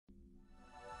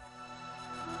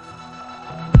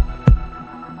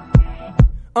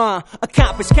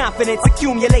Accomplish confidence,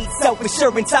 accumulate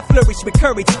self-assurance. I flourish with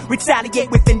courage,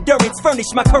 retaliate with endurance. Furnish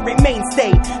my current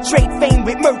mainstay, trade fame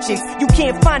with merchants. You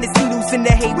can't find us news in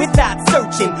the hay without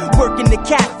searching. Work in the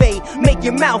cafe, make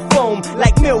your mouth foam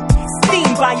like milk.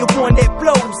 Steam by your one that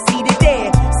flows, seated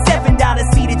there. $7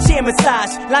 seated chair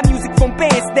massage. Live music from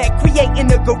bands that create in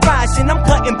the garage. And I'm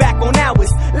cutting back on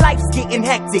hours, life's getting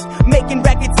hectic. Making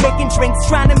records, making drinks,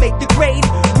 trying to make the grade.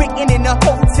 Written in a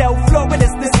hotel,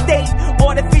 Florida's the state.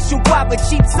 Artificial guava,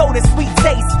 cheap soda, sweet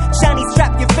taste. Shiny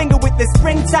strap your finger with the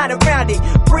spring tied around it.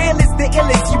 Braille is the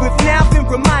illest, you have now been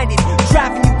reminded.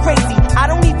 Driving you crazy, I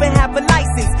don't even have a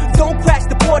license. Don't crash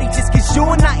the party just cause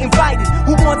you're not invited.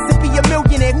 Who wants to be a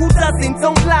millionaire? Who doesn't?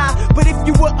 Don't lie. But if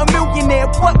you were a millionaire,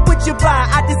 what would you buy?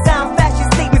 I design fashion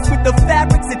statements with the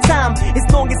fabrics of time. As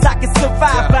long as I can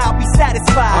survive, I'll be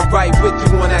satisfied. I'm right with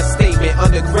you on that statement.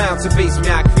 Underground to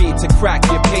basement, I create to crack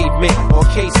your pavement or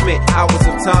casement. Hours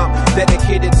of time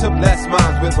dedicated to bless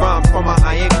minds with rhymes from my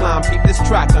iron climb. Keep this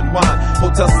track unwind.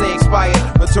 Hotel say expired.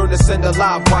 Return to send a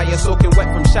live wire. Soaking wet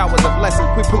from showers of blessing.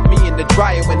 Quick put me in the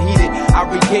dryer when heated. I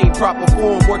regain proper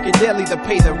form. Working daily to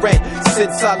pay the rent.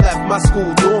 Since I left my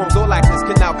school dorms, all actors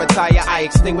can now retire. I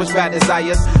extinguish bad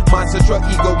desires. Monster truck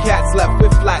ego cats left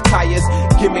with flat tires.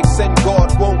 Gimmicks and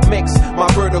God won't mix. My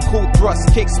vertical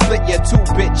thrust kick split your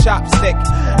 2-bit chopstick.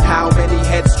 How many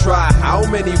heads try? How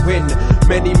many win?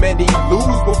 Many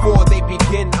lose before they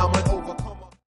begin. I'm an